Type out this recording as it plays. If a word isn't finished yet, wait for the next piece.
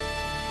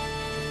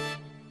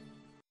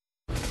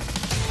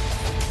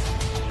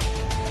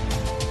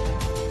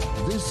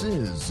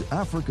This is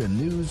Africa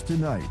News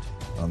Tonight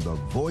on the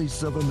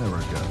Voice of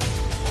America.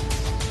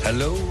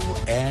 Hello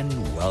and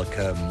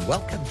welcome.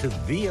 Welcome to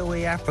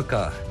VOA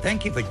Africa.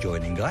 Thank you for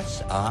joining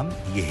us. I'm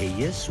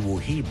Yeheyes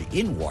Wuhib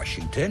in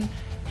Washington.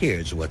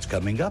 Here's what's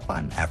coming up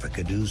on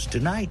Africa News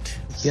Tonight.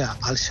 Yeah,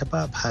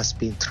 Al-Shabaab has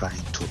been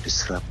trying to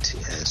disrupt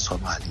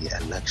Somali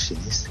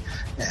elections.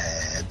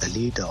 The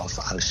leader of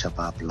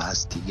Al-Shabaab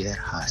last year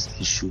has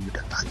issued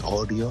an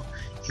audio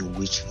in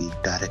which he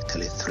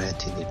directly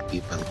threatened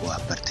people who are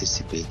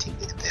participating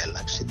in the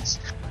elections.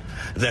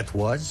 That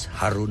was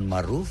Harun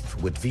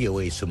Maruf with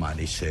VOA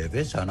Somali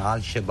Service on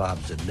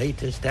Al-Shabaab's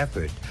latest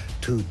effort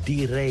to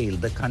derail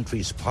the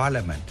country's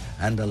parliament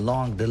and the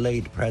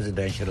long-delayed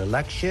presidential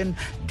election.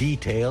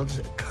 Details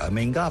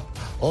coming up.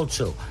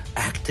 Also,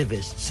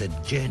 activists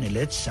and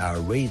journalists are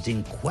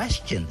raising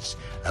questions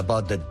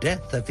about the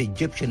death of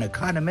Egyptian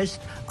economist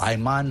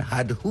Ayman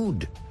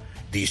Hadhoud.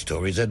 These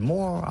stories and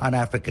more on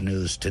Africa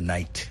News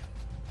Tonight.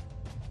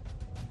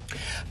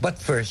 But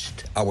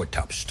first, our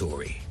top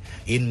story.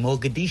 In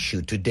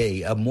Mogadishu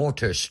today, a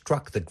mortar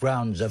struck the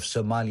grounds of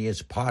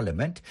Somalia's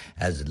parliament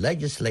as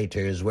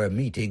legislators were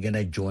meeting in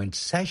a joint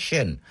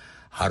session.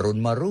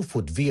 Harun Maruf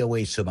with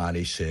VOA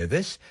Somali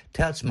Service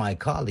tells my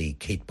colleague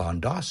Kate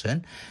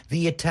Bondawson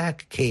the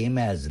attack came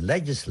as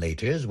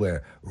legislators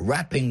were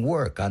wrapping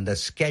work on the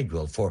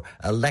schedule for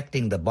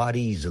electing the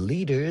body's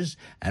leaders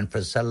and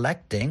for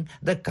selecting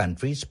the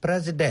country's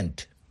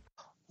president.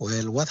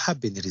 Well, what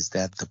happened is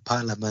that the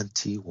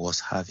parliament was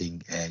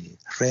having a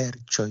rare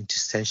joint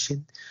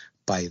session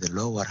by the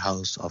lower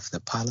house of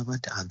the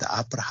parliament and the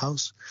upper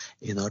house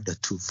in order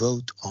to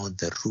vote on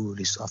the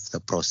rules of the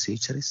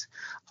procedures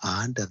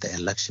and the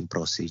election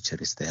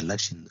procedures, the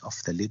election of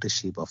the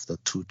leadership of the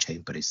two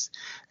chambers,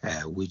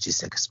 which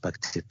is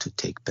expected to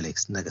take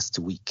place next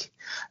week.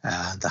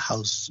 The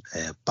house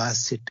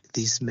passed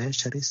these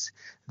measures.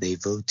 They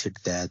voted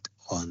that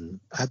on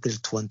April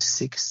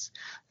 26,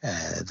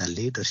 the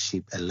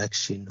leadership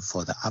election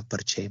for the upper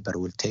chamber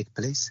will take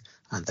place,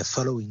 and the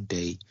following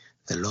day,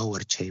 the lower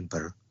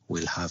chamber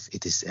will have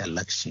its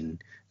election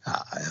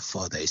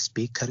for the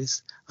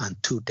speakers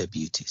and two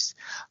deputies.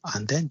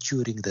 And then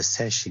during the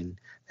session,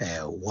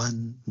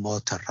 one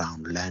mortar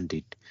round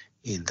landed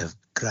in the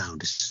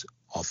grounds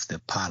of the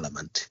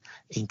parliament,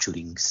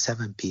 injuring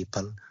 7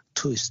 people,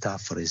 2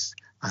 staffers,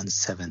 and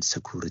 7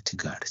 security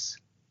guards.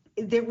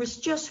 There was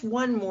just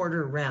one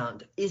mortar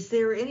round. Is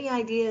there any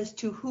idea as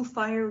to who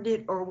fired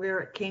it or where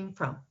it came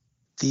from?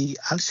 The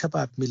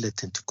Al-Shabaab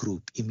militant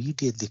group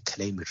immediately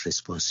claimed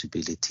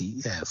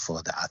responsibility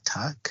for the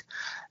attack.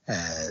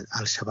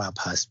 Al-Shabaab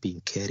has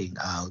been carrying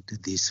out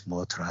these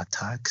mortar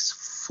attacks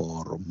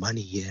for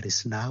many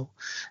years now.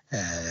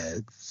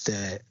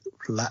 They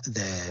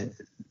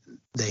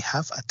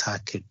have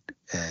attacked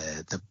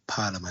the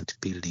parliament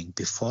building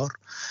before.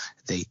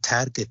 They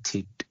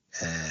targeted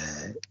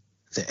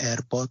the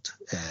airport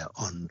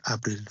on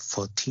April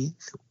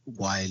 14th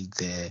while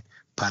the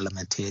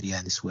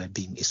parliamentarians were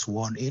being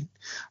sworn in,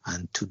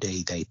 and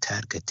today they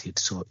targeted,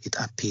 so it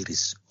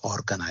appears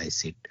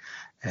organized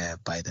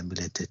by the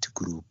militant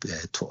group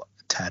to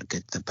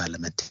target the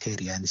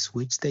parliamentarians,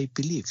 which they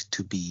believe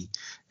to be,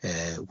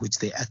 which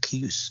they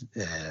accuse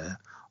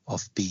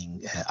of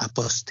being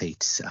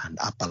apostates and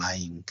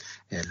applying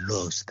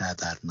laws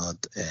that are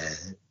not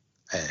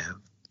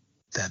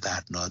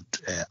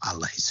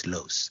Allah's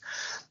laws.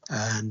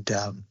 And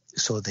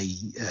so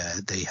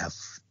they have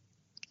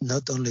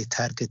not only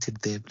targeted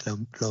the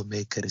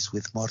lawmakers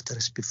with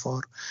mortars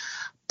before,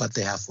 but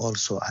they have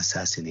also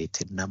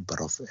assassinated a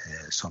number of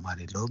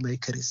Somali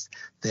lawmakers.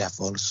 They have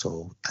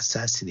also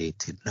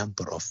assassinated a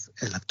number of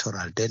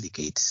electoral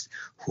delegates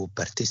who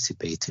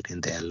participated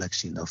in the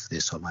election of the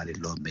Somali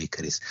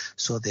lawmakers.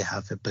 So they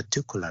have a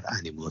particular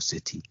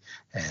animosity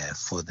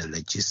for the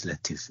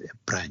legislative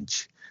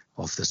branch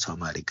of the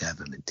Somali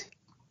government.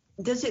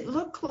 Does it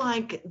look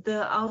like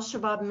the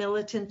Al-Shabaab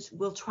militants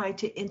will try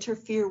to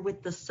interfere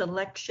with the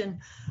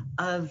selection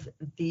of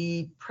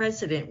the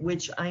president,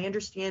 which I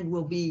understand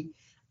will be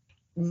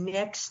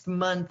next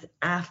month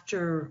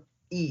after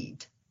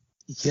Eid?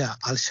 Yeah,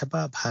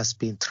 Al-Shabaab has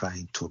been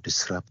trying to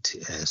disrupt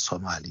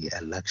Somali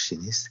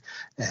elections.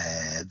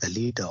 The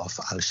leader of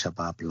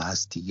Al-Shabaab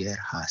last year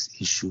has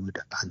issued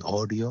an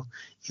audio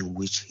in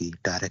which he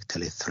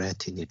directly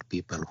threatened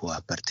people who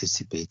are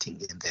participating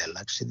in the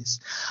elections.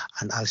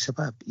 And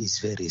Al-Shabaab is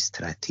very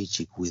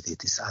strategic with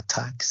its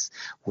attacks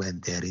when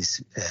there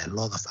is a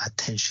lot of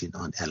attention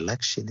on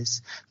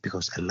elections,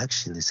 because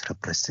elections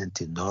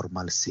represent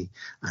normalcy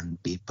and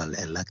people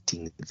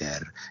electing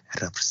their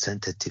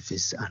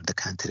representatives and the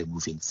country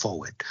moving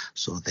forward.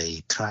 So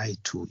they try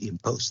to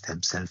impose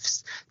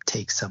themselves,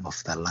 take some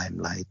of the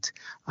limelight,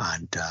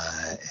 and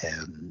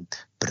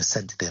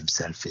present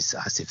themselves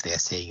as if they are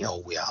saying, oh,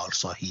 we are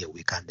also here,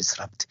 we can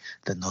disrupt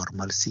the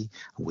normalcy,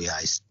 we are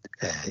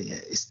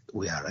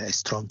a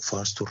strong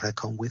force to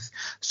reckon with.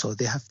 So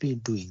they have been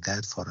doing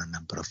that for a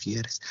number of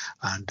years,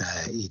 and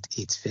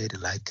it's very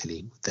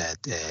likely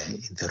that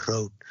in the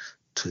road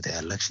to the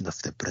election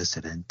of the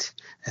president,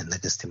 and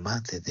next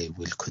month they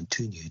will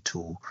continue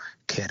to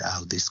carry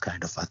out this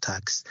kind of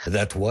attacks.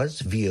 That was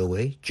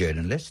VOA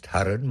journalist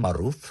Harun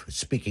Maruf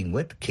speaking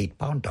with Kate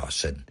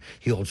Pound-Dawson.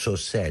 He also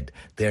said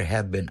there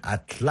have been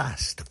at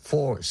last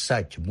 4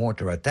 such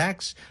mortar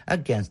attacks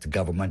against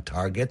government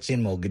targets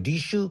in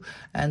Mogadishu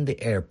and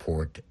the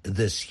airport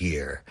this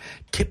year.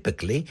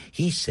 Typically,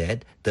 he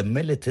said, the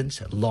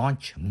militants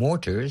launch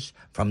mortars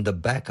from the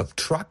back of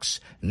trucks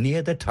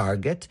near the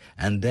target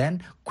and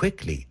then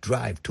quickly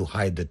drive to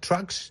hide the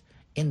trucks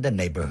in the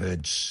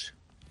neighborhoods.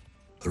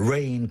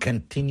 Rain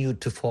continued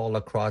to fall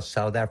across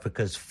South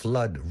Africa's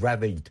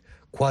flood-ravaged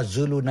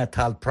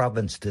KwaZulu-Natal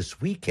province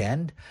this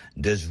weekend,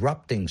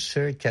 disrupting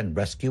search and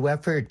rescue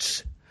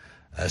efforts.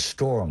 A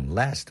storm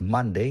last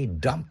Monday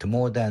dumped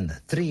more than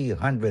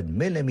 300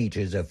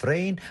 millimeters of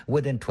rain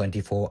within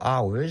 24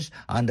 hours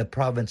on the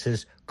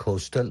province's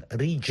coastal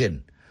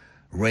region.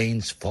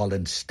 Rain's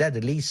fallen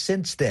steadily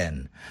since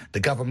then. The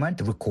government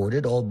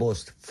recorded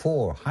almost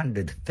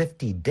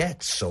 450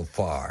 deaths so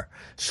far.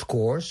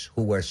 Scores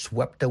who were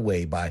swept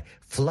away by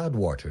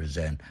floodwaters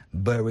and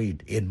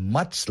buried in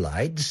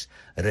mudslides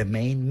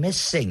remain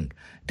missing.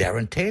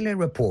 Darren Taylor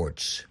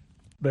reports.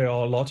 There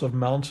are a lot of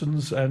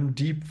mountains and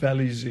deep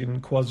valleys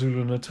in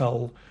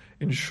KwaZulu-Natal,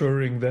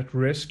 ensuring that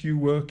rescue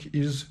work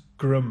is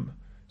grim,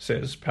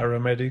 says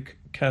paramedic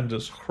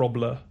Candice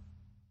Grobler.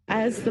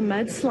 As the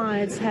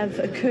mudslides have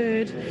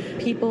occurred,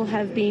 people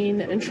have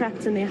been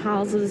entrapped in their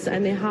houses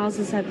and their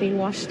houses have been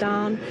washed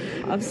down.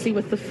 Obviously,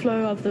 with the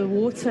flow of the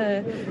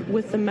water,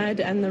 with the mud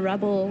and the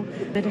rubble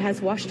that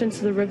has washed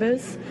into the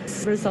rivers,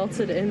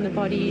 resulted in the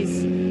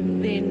bodies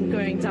then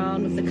going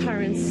down with the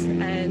currents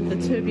and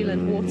the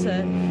turbulent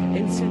water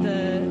into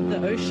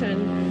the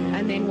ocean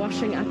and then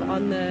washing up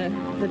on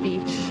the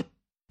beach.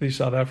 The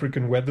South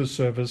African Weather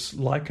Service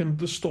likened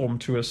the storm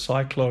to a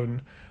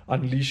cyclone,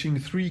 unleashing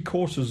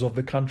 3/4 of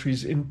the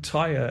country's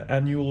entire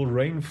annual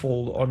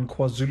rainfall on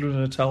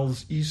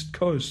KwaZulu-Natal's east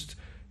coast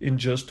in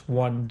just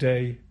one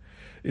day.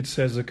 It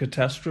says a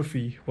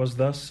catastrophe was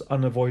thus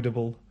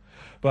unavoidable.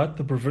 But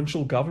the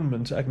provincial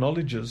government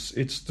acknowledges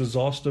its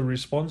disaster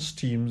response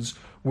teams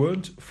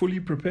weren't fully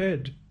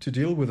prepared to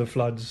deal with the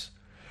floods.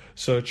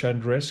 Search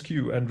and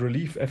rescue and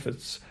relief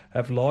efforts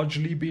have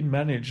largely been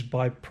managed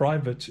by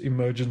private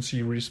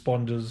emergency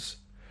responders.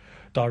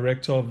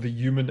 Director of the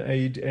Human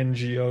Aid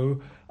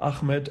NGO,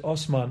 Ahmed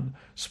Osman,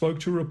 spoke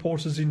to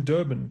reporters in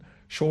Durban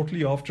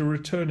shortly after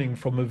returning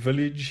from a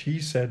village he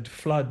said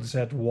floods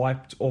had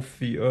wiped off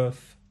the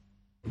earth.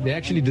 They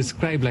actually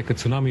described like a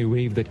tsunami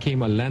wave that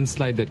came, a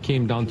landslide that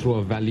came down through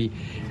a valley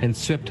and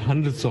swept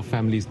hundreds of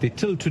families.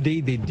 Till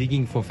today, they're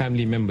digging for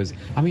family members.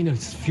 I mean,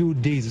 it's a few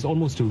days, it's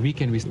almost a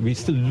week, and we're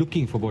still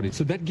looking for bodies.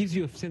 So that gives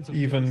you a sense of...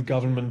 Even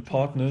government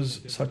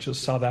partners, such as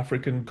South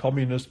African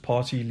Communist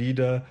Party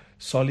leader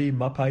Solly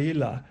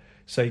Mapaila,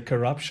 say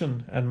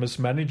corruption and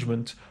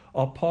mismanagement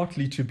are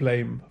partly to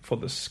blame for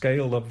the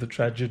scale of the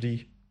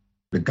tragedy.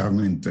 The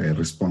government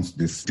response to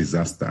this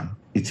disaster,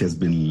 it has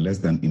been less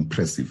than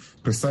impressive,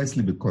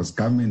 precisely because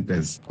government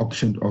has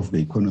auctioned off the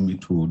economy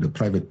to the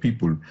private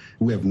people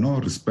who have no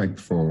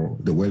respect for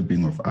the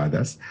well-being of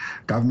others.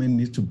 Government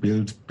needs to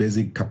build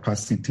basic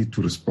capacity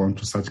to respond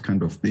to such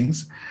kind of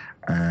things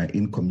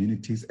in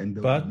communities.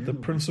 But the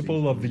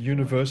principal of the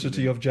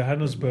University of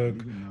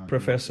Johannesburg,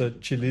 Professor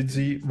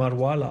Chilidzi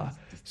Marwala,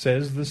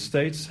 says the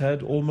states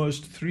had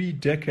almost 3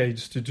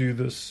 decades to do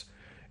this.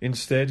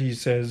 Instead, he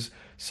says,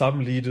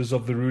 some leaders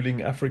of the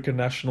ruling African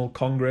National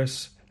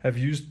Congress have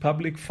used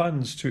public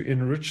funds to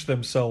enrich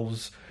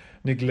themselves,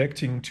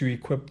 neglecting to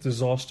equip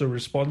disaster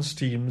response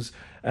teams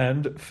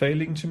and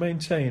failing to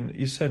maintain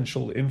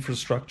essential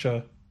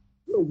infrastructure.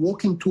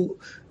 Walking to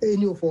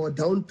any of our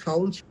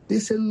downtowns,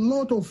 there's a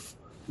lot of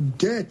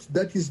debt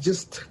that is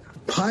just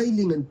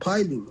piling and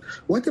piling.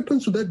 What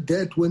happens to that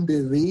debt when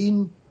the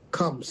rain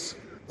comes?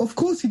 Of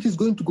course, it is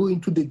going to go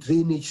into the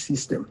drainage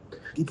system.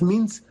 It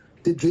means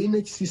the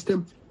drainage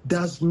system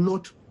does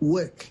not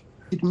work.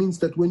 It means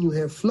that when you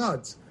have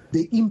floods,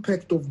 the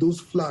impact of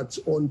those floods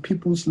on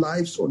people's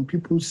lives, on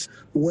people's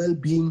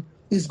well-being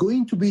is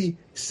going to be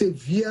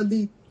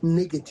severely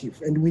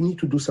negative, and we need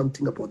to do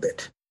something about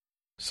that.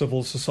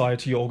 Civil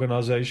society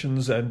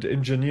organizations and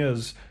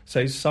engineers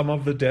say some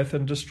of the death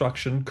and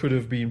destruction could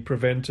have been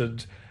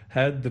prevented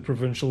had the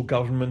provincial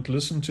government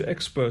listened to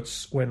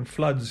experts when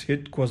floods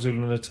hit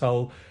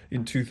KwaZulu-Natal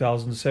in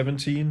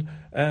 2017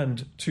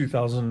 and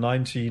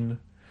 2019.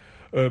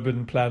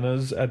 Urban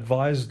planners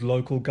advised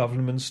local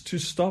governments to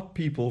stop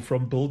people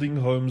from building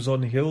homes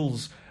on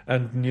hills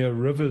and near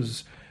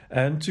rivers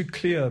and to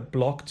clear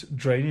blocked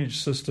drainage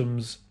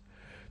systems.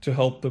 To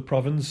help the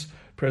province,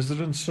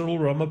 President Cyril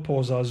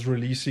Ramaphosa is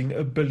releasing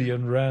R1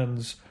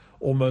 billion,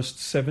 almost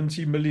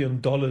 $70 million.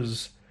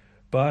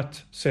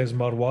 But, says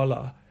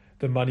Marwala,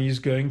 the money is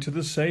going to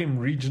the same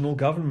regional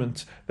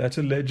government that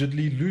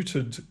allegedly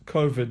looted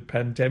COVID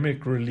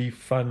pandemic relief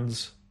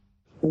funds.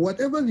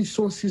 Whatever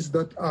resources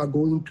that are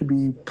going to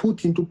be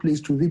put into place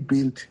to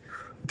rebuild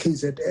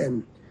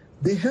KZN,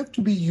 they have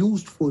to be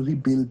used for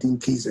rebuilding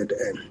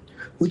KZN.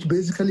 which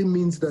basically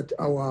means that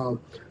our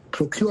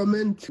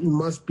procurement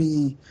must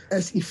be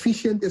as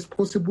efficient as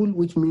possible,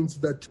 which means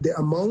that the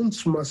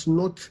amounts must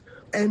not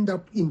end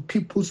up in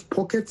people's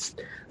pockets.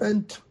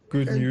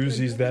 Good news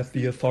is that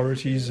the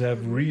authorities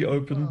have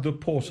reopened the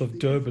port of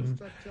Durban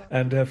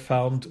and have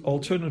found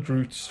alternate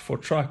routes for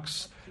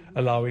trucks,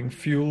 allowing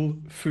fuel,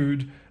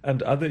 food,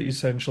 and other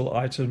essential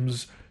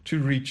items to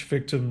reach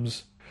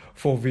victims.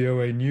 For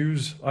VOA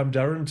News, I'm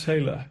Darren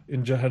Taylor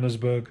in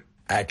Johannesburg.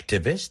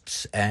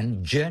 Activists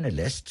and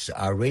journalists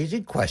are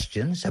raising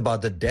questions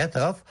about the death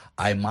of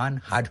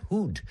Ayman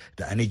Hadhoud,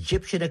 an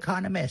Egyptian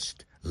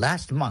economist,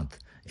 last month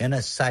in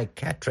a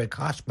psychiatric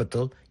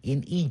hospital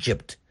in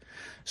Egypt.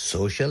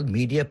 Social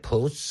media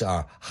posts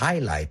are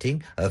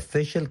highlighting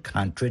official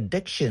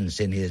contradictions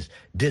in his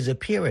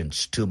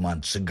disappearance 2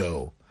 months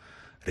ago.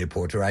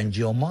 Reporter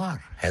Angie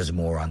Omar has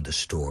more on the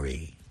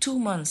story. 2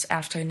 months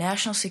after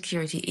National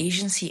Security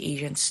Agency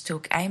agents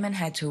took Ayman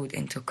Hadhoud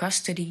into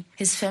custody,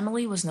 his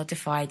family was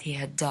notified he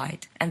had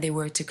died, and they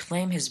were to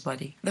claim his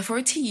body. The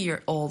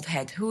 40-year-old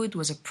Hadhoud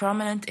was a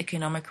prominent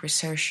economic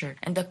researcher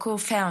and a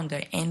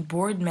co-founder and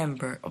board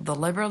member of the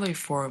Liberal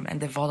Reform and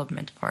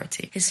Development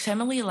Party. His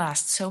family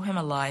last saw him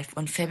alive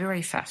on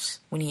February 5th,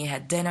 when he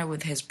had dinner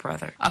with his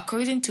brother.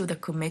 According to the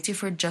Committee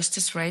for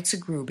Justice Rights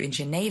group in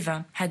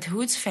Geneva,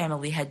 Hadhoud's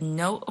family had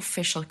no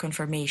official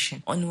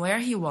confirmation on where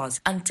he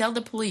was until the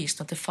police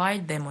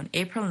notified them on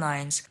April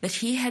 9th that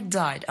he had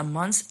died a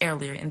month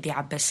earlier in the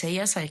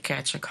Abbasiyah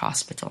Psychiatric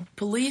Hospital.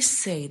 Police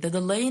say the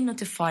delay in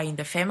notifying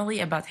the family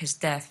about his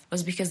death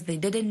was because they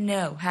didn't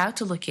know how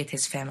to locate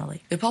his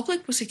family. The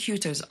public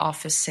prosecutor's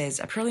office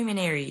says a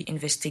preliminary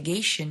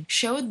investigation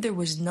showed there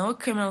was no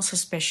criminal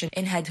suspicion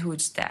in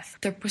Hadhoud's death.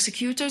 The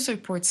prosecutor's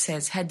report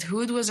says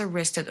Hadhoud was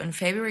arrested on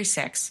February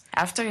 6th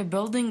after a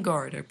building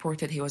guard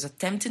reported he was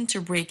attempting to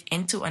break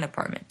into an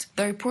apartment.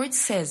 The report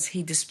says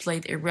he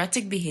displayed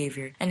erratic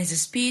behavior and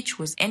his speech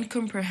was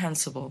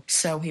incomprehensible,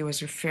 so he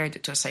was referred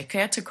to a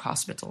psychiatric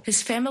hospital.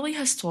 His family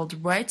has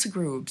told rights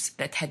groups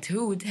that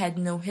Hadhoud had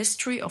no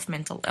history of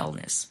mental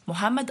illness.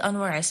 Muhammad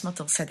Anwar Ismat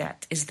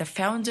al-Sadat is the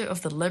founder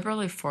of the Liberal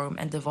Reform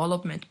and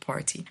Development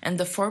Party and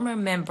the former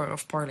member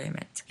of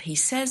parliament. He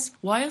says,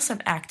 while some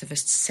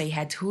activists say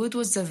Hadhoud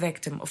was the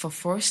victim of a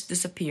forced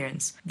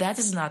disappearance, that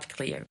is not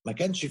clear.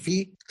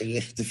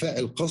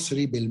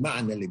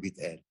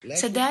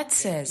 Sadat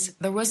says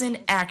there was an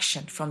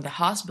action from the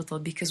hospital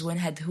because when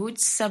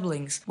Hadhoud's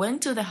siblings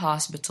went to the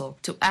hospital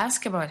to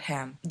ask about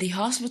him, the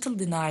hospital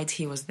denied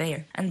he was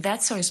there, and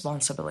that's a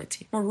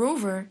responsibility.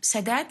 Moreover,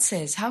 Sadat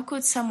says how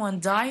could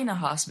someone die in a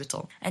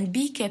hospital and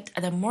be kept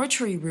at a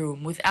mortuary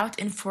room without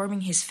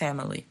informing his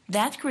family?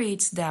 That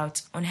creates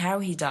doubt on how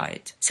he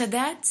died.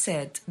 Sadat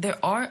said there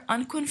are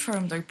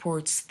unconfirmed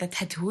reports that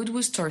Hadhoud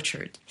was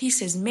tortured. He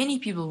says many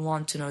people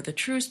want to know the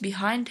truth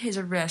behind his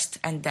arrest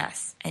and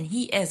death, and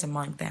he is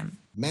among them.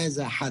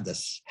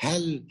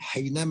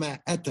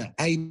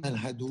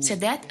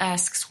 Sadat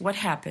asks what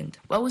happened.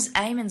 What was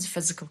Ayman's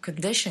physical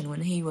condition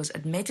when he was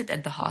admitted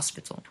at the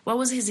hospital? What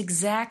was his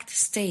exact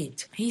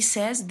state? He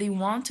says they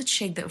want to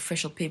check the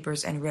official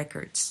papers and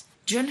records.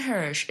 John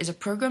Hirsch is a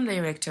program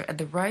director at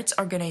the rights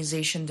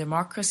organization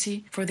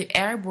Democracy for the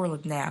Arab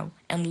World Now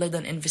and led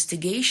an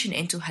investigation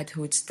into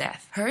Hadhoud's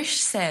death. Hirsch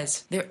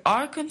says there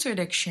are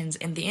contradictions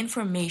in the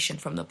information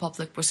from the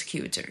public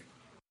prosecutor.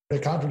 The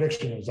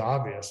contradiction was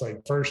obvious.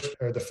 First,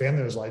 the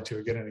family was lied to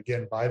again and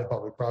again by the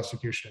public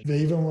prosecution. They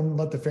even wouldn't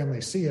let the family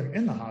see him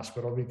in the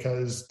hospital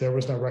because there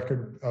was no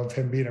record of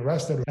him being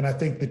arrested. And I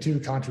think the two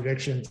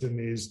contradictions in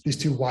these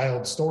two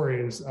wild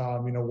stories,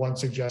 one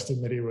suggesting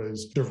that he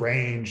was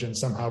deranged and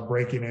somehow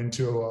breaking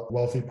into a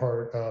wealthy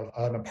part of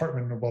an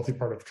apartment in a wealthy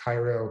part of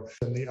Cairo,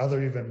 and the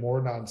other even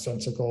more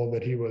nonsensical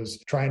that he was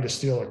trying to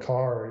steal a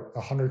car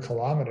 100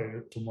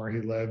 kilometers from where he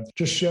lived,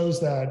 just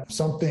shows that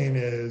something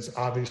is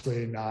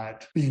obviously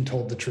not being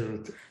told the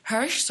truth.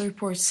 Hirsch's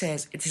report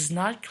says it is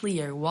not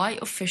clear why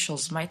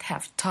officials might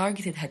have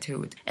targeted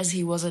Hadhoud, as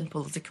he wasn't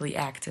politically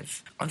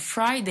active. On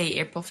Friday,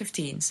 April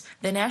 15th,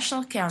 the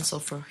National Council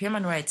for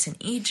Human Rights in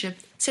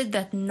Egypt said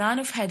that none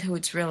of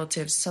Hadhoud's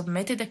relatives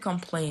submitted a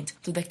complaint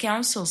to the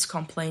council's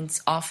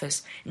complaints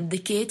office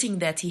indicating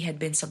that he had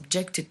been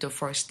subjected to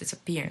forced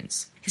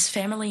disappearance. His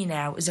family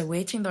now is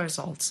awaiting the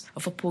results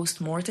of a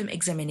post-mortem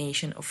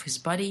examination of his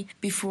body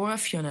before a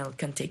funeral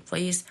can take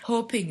place,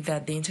 hoping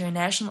that the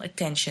international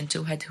attention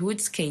to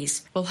Hadhoud's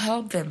case will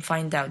help them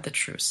find out the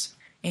truth.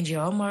 Angie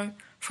Omar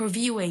for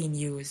VOA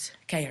News,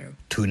 Cairo.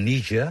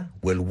 Tunisia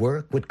will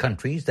work with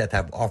countries that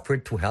have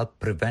offered to help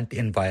prevent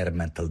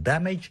environmental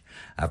damage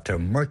after a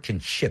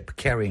merchant ship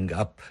carrying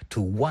up to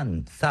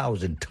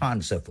 1,000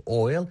 tons of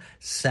oil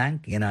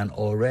sank in an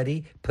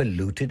already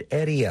polluted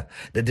area.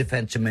 The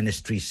Defense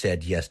Ministry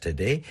said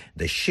yesterday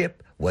the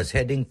ship was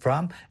heading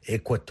from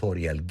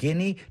Equatorial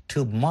Guinea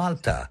to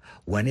Malta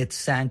when it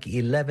sank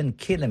 11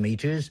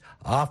 kilometers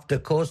off the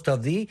coast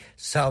of the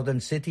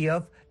southern city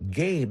of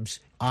Gabes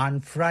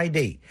on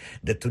Friday.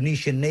 The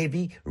Tunisian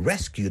Navy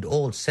rescued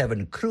all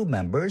 7 crew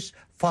members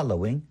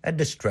following a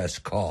distress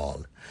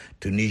call.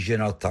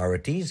 Tunisian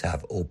authorities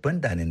have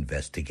opened an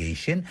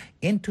investigation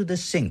into the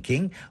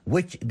sinking,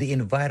 which the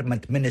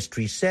Environment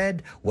Ministry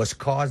said was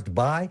caused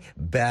by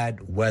bad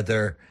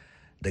weather.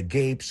 The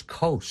Gape's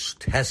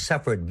coast has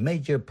suffered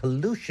major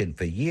pollution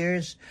for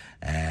years,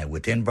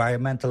 with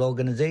environmental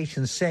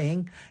organizations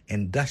saying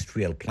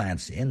industrial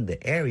plants in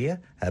the area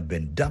have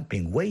been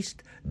dumping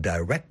waste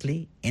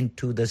directly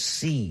into the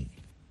sea.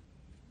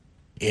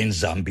 In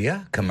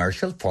Zambia,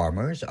 commercial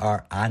farmers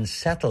are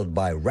unsettled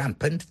by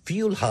rampant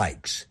fuel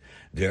hikes.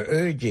 They're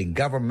urging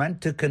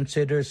government to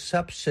consider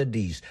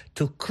subsidies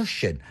to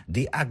cushion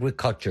the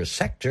agriculture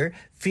sector,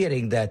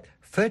 fearing that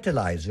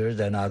fertilizers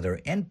and other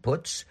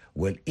inputs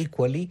will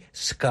equally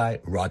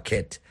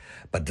skyrocket.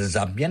 But the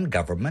Zambian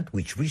government,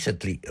 which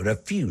recently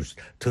refused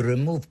to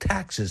remove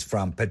taxes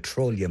from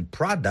petroleum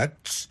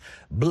products,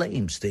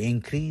 blames the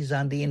increase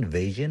on the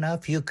invasion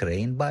of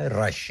Ukraine by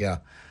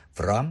Russia.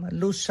 From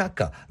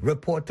Lusaka,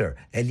 reporter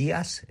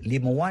Elias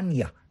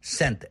Limwanya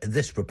sent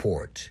this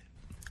report.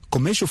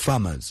 Commercial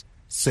farmers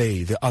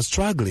say they are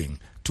struggling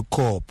to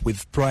cope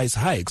with price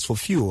hikes for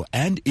fuel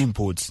and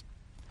imports.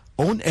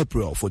 On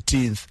April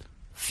 14th,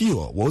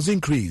 fuel was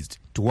increased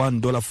to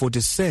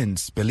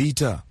 $1.40 per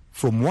litre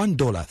from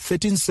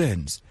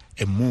 $1.13,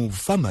 a move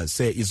farmers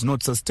say is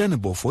not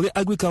sustainable for the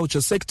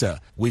agriculture sector,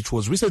 which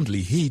was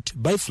recently hit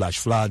by flash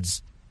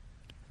floods.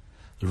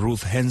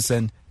 Ruth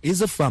Henson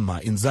is a farmer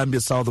in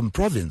Zambia's southern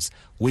province,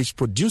 which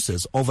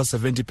produces over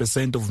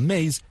 70% of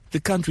maize,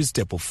 the country's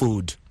staple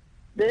food.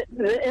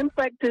 The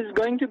impact is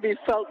going to be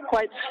felt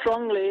quite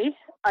strongly,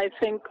 I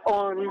think,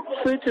 on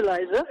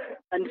fertilizer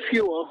and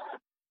fuel.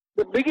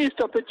 The biggest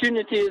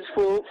opportunity is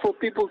for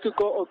people to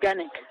go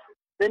organic.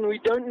 Then we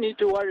don't need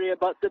to worry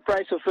about the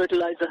price of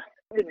fertilizer.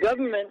 The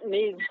government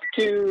needs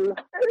to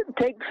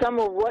take some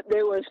of what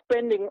they were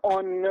spending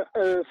on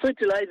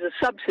fertilizer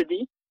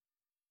subsidy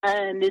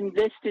and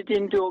invest it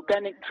into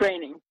organic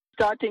training,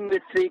 starting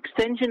with the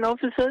extension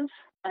officers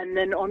and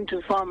then on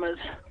to farmers.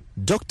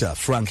 Dr.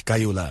 Frank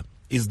Kayula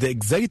is the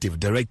executive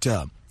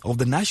director of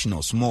the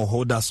National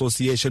Smallholder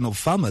Association of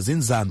Farmers in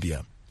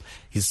Zambia.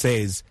 He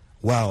says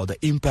while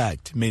the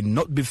impact may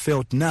not be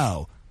felt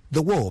now,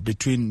 the war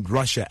between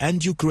Russia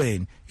and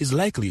Ukraine is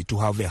likely to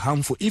have a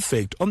harmful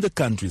effect on the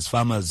country's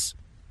farmers.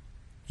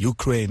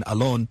 Ukraine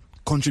alone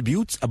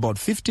contributes about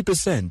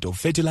 50% of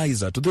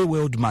fertilizer to the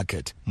world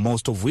market,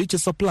 most of which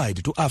is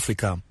supplied to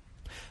Africa.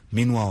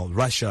 Meanwhile,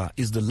 Russia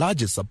is the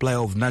largest supplier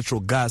of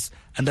natural gas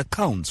and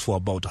accounts for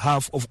about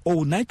half of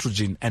all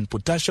nitrogen and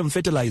potassium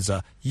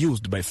fertilizer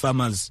used by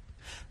farmers.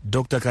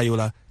 Dr.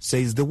 Kayola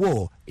says the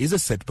war is a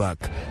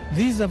setback.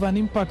 These have an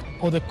impact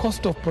on the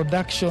cost of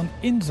production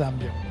in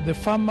Zambia. The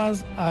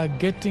farmers are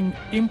getting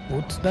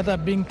inputs that are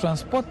being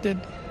transported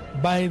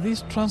by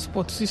this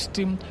transport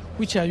system,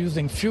 which are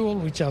using fuel,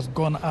 which has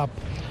gone up.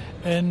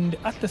 And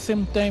at the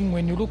same time,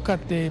 when you look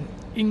at the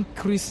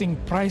increasing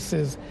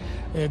prices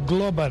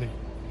globally,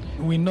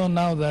 we know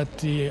now that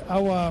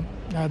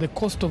the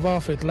cost of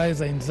our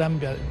fertilizer in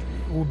Zambia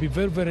will be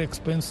very, very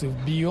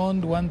expensive,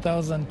 beyond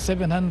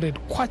 1,700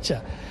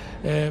 kwacha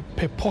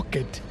per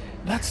pocket.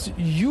 That's a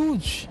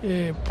huge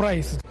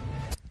price.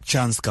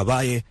 Chance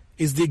Kabaye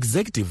is the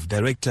executive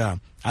director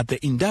at the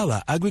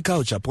Indala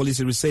Agriculture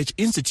Policy Research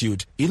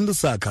Institute in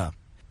Lusaka.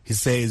 He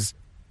says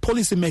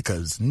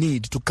policymakers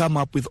need to come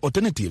up with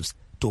alternatives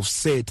to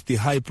offset the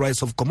high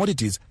price of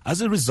commodities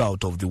as a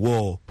result of the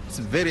war.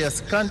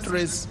 Various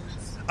countries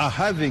are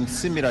having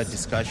similar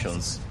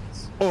discussions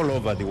all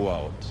over the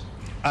world.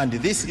 And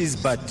this is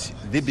but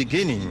the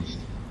beginning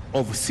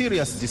of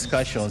serious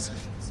discussions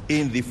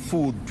in the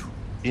food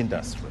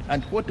industry.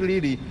 And what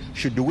really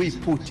should we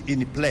put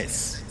in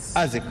place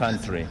as a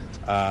country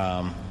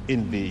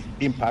in the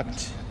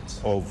impact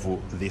of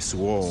this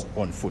war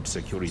on food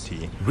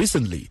security?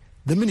 Recently,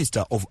 the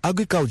Minister of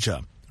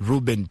Agriculture,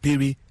 Ruben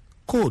Piri,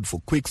 called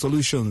for quick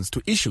solutions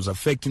to issues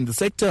affecting the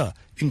sector,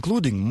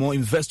 including more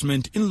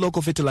investment in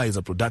local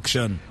fertilizer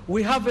production.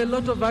 We have a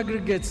lot of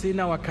aggregates in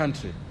our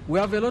country. We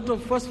have a lot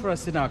of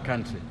phosphorus in our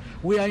country.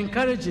 We are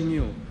encouraging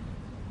you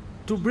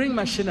to bring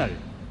machinery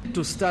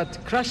to start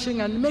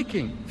crushing and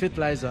making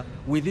fertilizer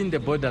within the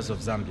borders of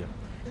Zambia.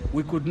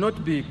 We could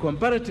not be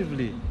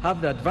comparatively have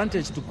the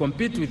advantage to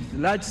compete with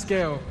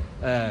large-scale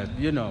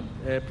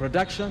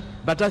production,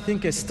 but I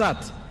think a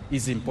start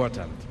is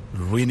important.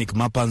 Rinik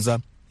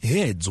Mapanza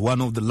heads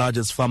one of the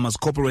largest farmers'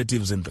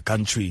 cooperatives in the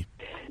country.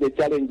 The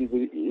challenge is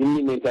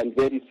imminent and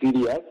very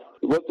serious.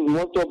 Because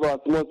most of our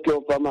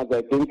small-scale farmers,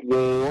 I think, they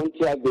won't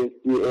harvest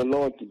a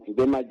lot.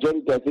 The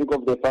majority, I think,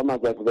 of the farmers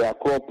have their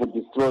crop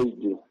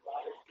destroyed.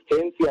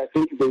 Hence, I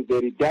think there's a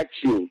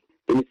reduction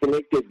in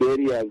selected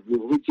areas,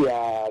 which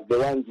are the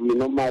ones we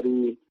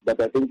normally,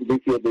 but I think this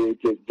year it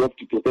has dropped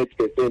to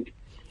 30%.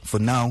 For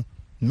now,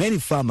 many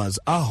farmers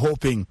are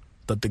hoping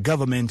that the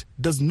government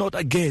does not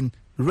again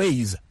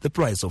raise the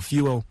price of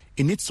fuel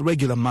in its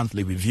regular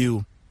monthly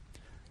review.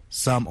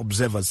 Some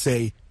observers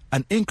say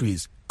an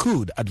increase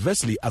could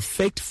adversely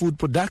affect food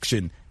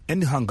production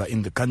and hunger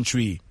in the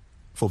country.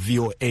 For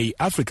VOA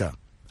Africa,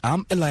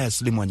 I'm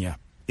Elias Limwanya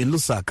in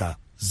Lusaka,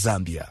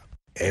 Zambia.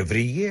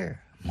 Every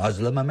year,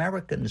 Muslim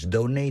Americans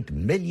donate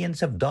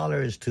millions of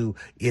dollars to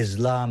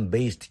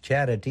Islam-based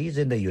charities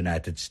in the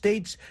United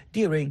States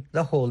during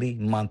the holy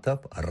month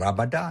of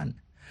Ramadan.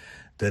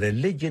 The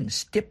religion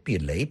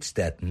stipulates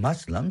that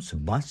Muslims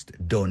must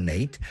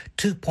donate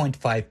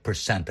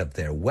 2.5% of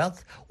their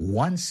wealth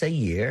once a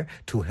year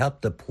to help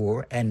the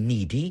poor and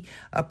needy,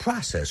 a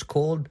process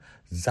called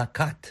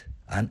zakat,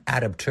 an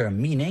Arab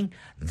term meaning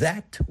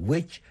that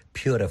which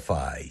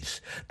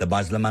purifies. The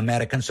Muslim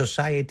American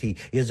Society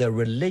is a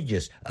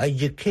religious,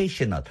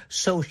 educational,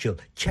 social,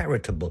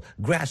 charitable,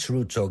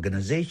 grassroots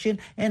organization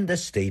in the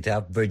state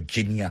of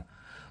Virginia.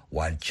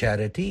 While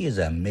charity is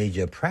a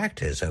major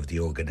practice of the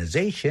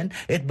organization,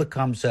 it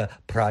becomes a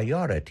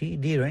priority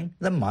during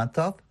the month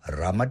of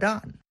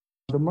Ramadan.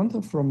 The month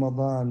of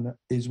Ramadan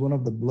is one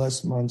of the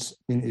blessed months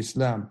in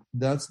Islam.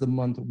 That's the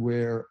month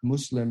where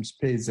Muslims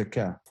pay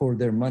zakah for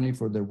their money,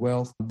 for their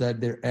wealth,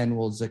 that their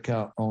annual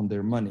zakah on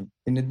their money.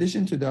 In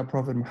addition to that,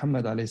 Prophet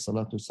Muhammad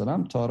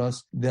ﷺ taught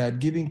us that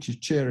giving to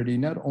charity,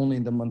 not only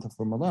in the month of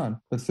Ramadan,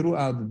 but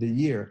throughout the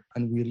year.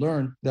 And we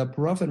learned that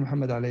Prophet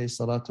Muhammad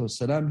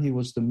ﷺ, he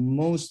was the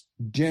most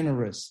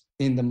generous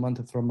in the month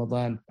of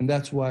Ramadan. And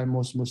that's why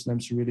most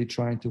Muslims really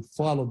trying to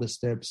follow the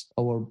steps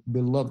of our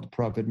beloved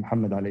Prophet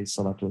Muhammad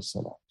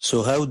ﷺ.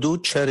 So how do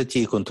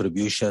charity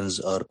contributions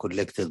are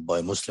collected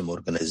by Muslim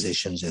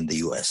organizations in the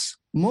U.S.?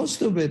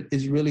 Most of it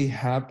is really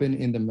happen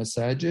in the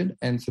masajid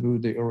and through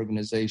the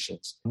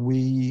organizations.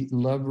 We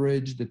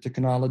leverage the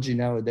technology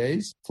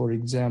nowadays. For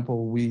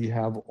example, we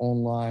have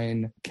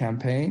online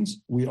campaigns.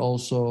 We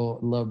also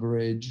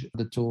leverage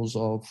the tools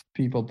of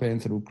people paying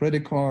through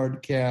credit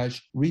card,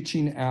 cash,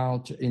 reaching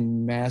out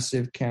in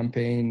massive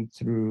campaign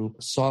through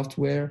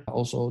software,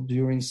 also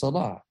during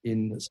Salah,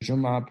 in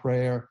Jum'ah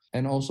prayer,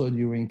 and also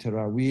during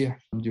Taraweeh,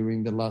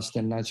 during the last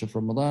 10 nights of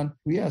Ramadan.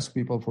 We ask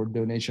people for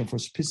donation for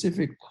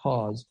specific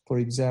cause. For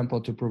example,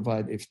 to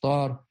provide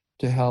iftar,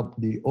 to help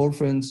the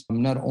orphans,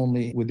 not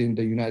only within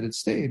the United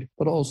States,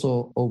 but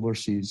also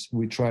overseas.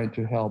 We try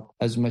to help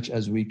as much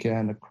as we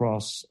can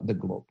across the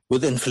globe.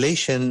 With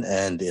inflation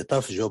and a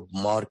tough job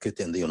market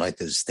in the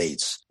United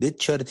States, did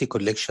charity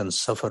collections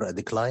suffer a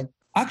decline?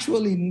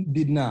 Actually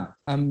did not.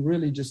 I'm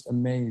really just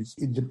amazed.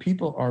 The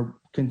people are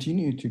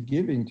continue to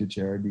giving to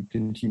charity,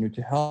 continue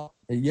to help.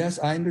 Yes,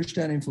 I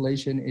understand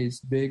inflation is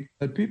big,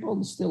 but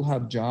people still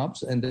have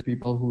jobs, and the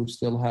people who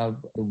still have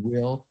the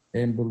will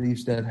and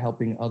believes that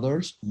helping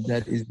others,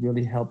 that is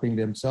really helping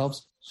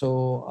themselves.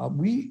 So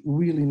we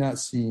really not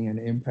seeing an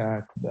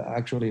impact.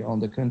 Actually, on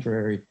the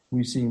contrary,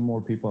 we're seeing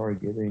more people are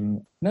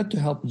giving, not to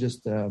help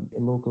just a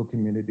local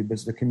community, but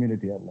the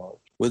community at large.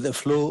 With the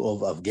flow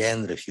of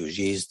Afghan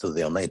refugees to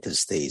the United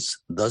States,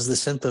 does the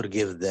center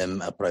give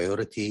them a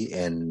priority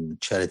in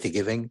charity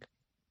giving?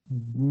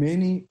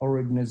 Many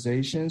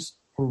organizations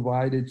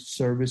provided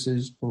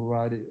services,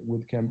 provided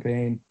with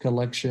campaign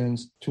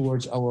collections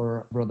towards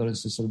our brothers and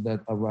sisters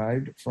that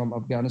arrived from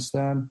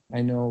Afghanistan.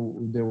 I know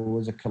there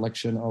was a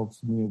collection of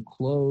new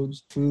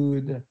clothes,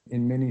 food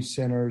in many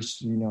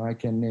centers. I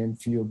can name a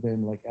few of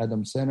them, like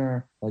Adam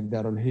Center, like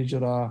Darul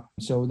Hijrah.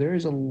 So there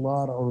is a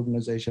lot of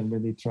organization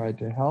really try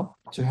to help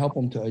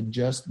them to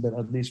adjust, but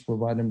at least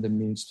provide them the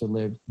means to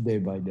live day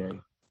by day.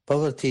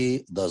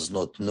 Poverty does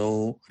not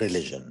know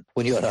religion.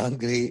 When you are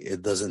hungry,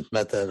 it doesn't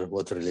matter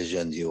what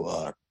religion you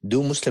are.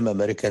 Do Muslim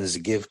Americans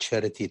give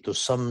charity to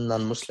some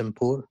non-Muslim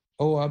poor?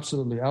 Oh,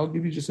 absolutely. I'll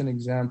give you just an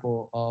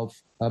example of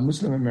a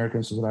Muslim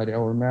American Society,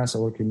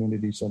 our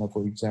community center,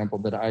 for example,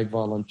 that I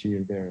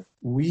volunteer there.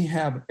 We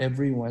have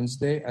every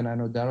Wednesday, and I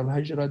know Darul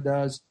Hijrah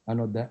does, I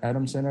know the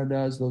Adam Center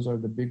does, those are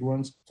the big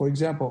ones. For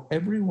example,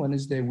 every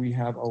Wednesday we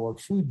have our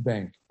food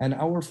bank, and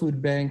our food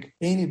bank,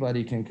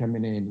 anybody can come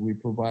in. We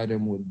provide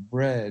them with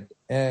bread,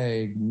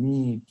 egg,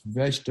 meat,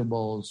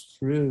 vegetables,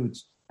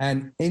 fruits,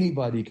 and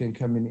anybody can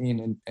come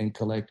in and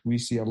collect. We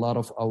see a lot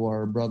of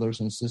our brothers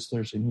and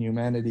sisters in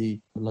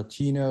humanity,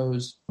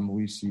 Latinos,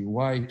 we see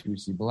white, we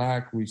see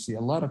black, we see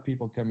a lot of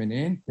people coming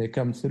in. They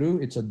come through,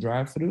 it's a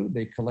drive-through,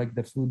 they collect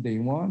the food they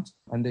want,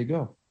 and they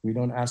go. We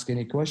don't ask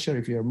any question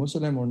if you're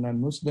Muslim or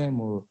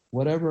non-Muslim or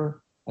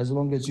whatever, as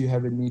long as you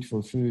have a need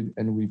for food,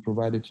 and we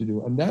provide it to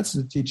do. And that's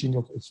the teaching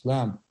of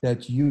Islam,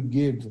 that you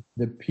give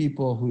the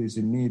people who is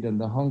in need and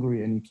the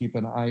hungry, and you keep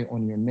an eye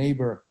on your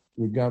neighbor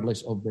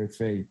regardless of their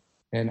faith.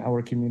 And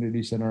our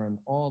community center and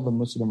all the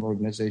Muslim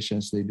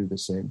organizations, they do the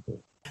same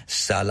thing.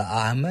 Salah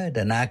Ahmed,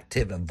 an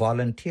active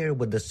volunteer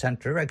with the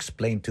center,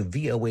 explained to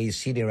VOA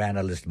senior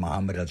analyst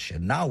Mohammed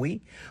Al-Shanawi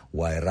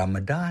why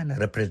Ramadan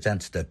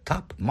represents the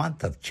top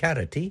month of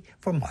charity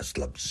for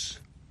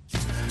Muslims.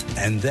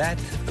 And that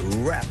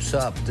wraps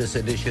up this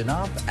edition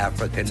of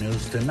Africa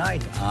News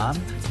Tonight. I'm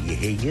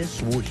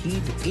Yehiyas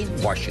Wahid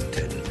in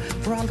Washington.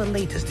 For all the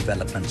latest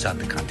developments on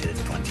the continent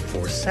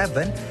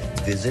 24/7,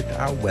 visit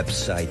our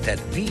website at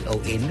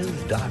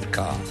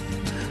voanews.com.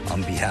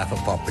 On behalf of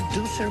our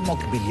producer,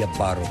 Mokbilia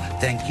Baro,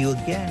 thank you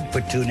again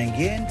for tuning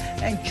in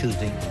and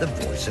choosing the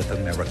Voice of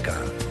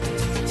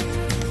America.